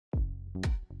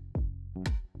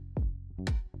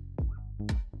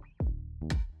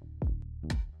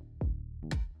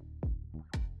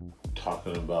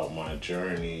talking about my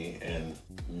journey and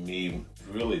me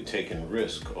really taking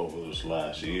risk over this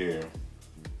last year,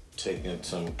 taking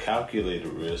some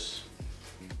calculated risks,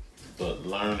 but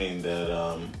learning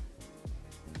that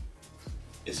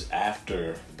it's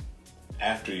after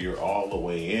you're all the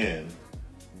way in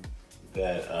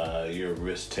that your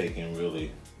risk taking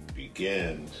really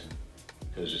begins.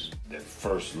 Because that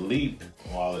first leap,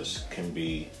 while it can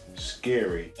be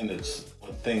scary, and it's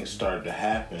when things start to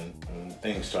happen, when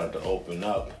things start to open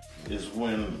up, is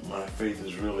when my faith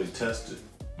is really tested.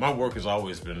 My work has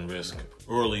always been risk.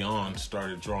 Early on,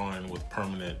 started drawing with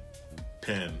permanent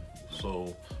pen,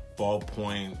 so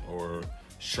ballpoint or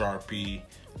Sharpie,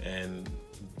 and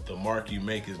the mark you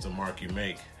make is the mark you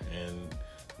make. And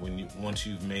once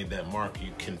you've made that mark,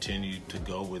 you continue to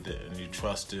go with it, and you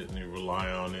trust it, and you rely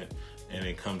on it, and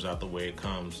it comes out the way it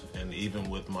comes. And even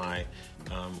with my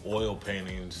oil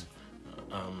paintings,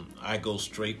 I go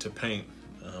straight to paint.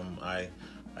 I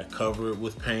cover it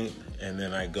with paint, and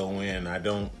then I go in. I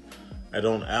don't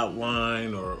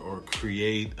outline or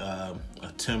create a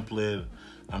template.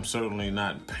 I'm certainly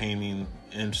not painting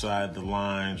inside the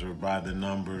lines or by the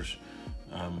numbers.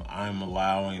 I'm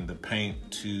allowing the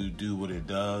paint to do what it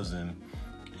does, and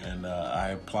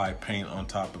I apply paint on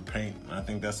top of paint. And I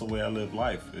think that's the way I live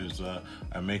life, is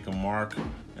I make a mark,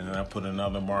 and then I put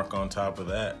another mark on top of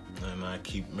that, and I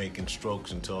keep making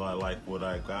strokes until I like what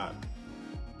I got.